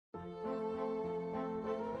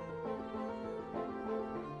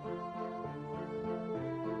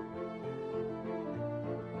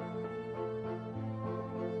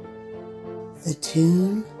The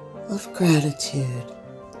Tune of Gratitude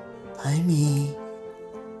by me,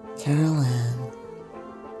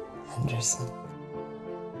 Henderson.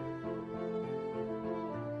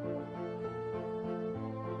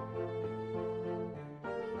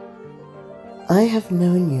 I have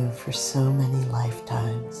known you for so many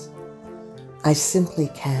lifetimes. I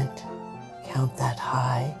simply can't count that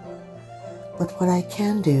high. But what I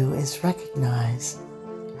can do is recognize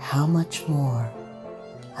how much more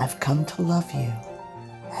I've come to love you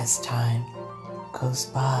as time goes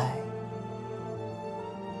by.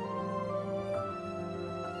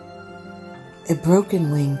 A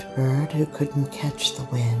broken-winged bird who couldn't catch the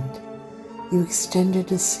wind, you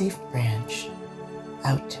extended a safe branch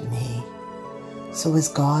out to me. So as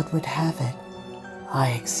God would have it,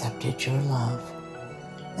 I accepted your love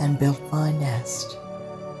and built my nest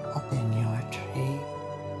up in your tree.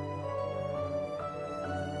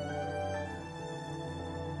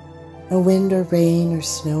 No wind or rain or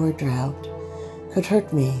snow or drought could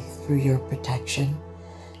hurt me through your protection,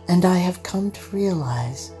 and I have come to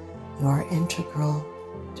realize you are integral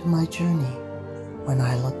to my journey when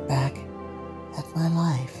I look back at my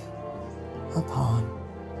life upon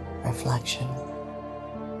reflection.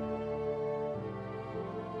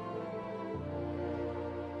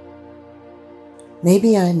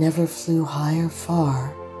 Maybe I never flew high or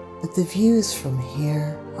far, but the views from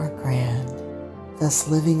here are grand. Thus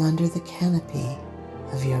living under the canopy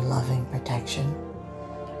of your loving protection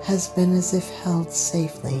has been as if held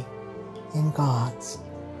safely in God's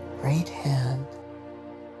great hand.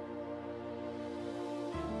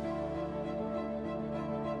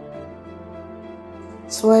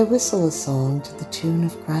 So I whistle a song to the tune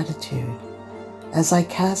of gratitude as I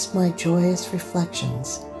cast my joyous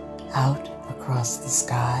reflections out across the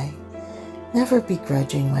sky, never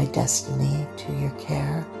begrudging my destiny to your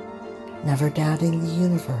care, never doubting the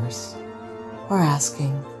universe or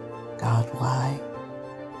asking God why.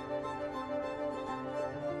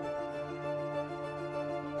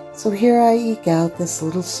 So here I eke out this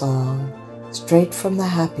little song straight from the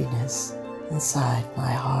happiness inside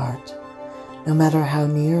my heart. No matter how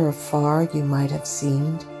near or far you might have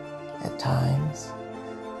seemed at times,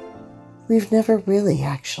 we've never really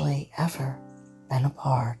actually ever been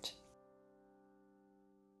apart.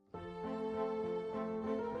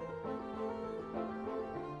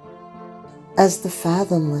 As the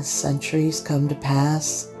fathomless centuries come to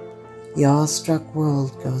pass, the awestruck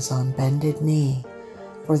world goes on bended knee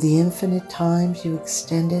for the infinite times you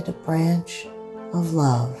extended a branch of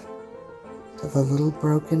love to the little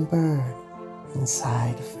broken bird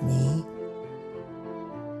inside of me.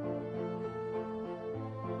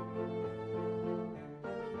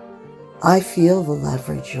 I feel the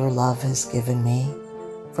leverage your love has given me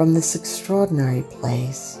from this extraordinary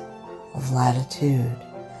place of latitude,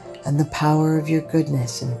 and the power of your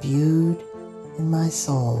goodness imbued in my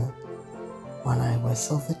soul when I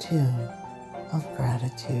whistle the tune of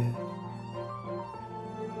gratitude.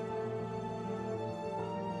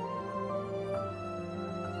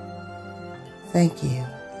 Thank you,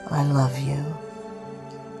 I love you,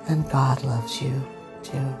 and God loves you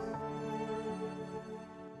too.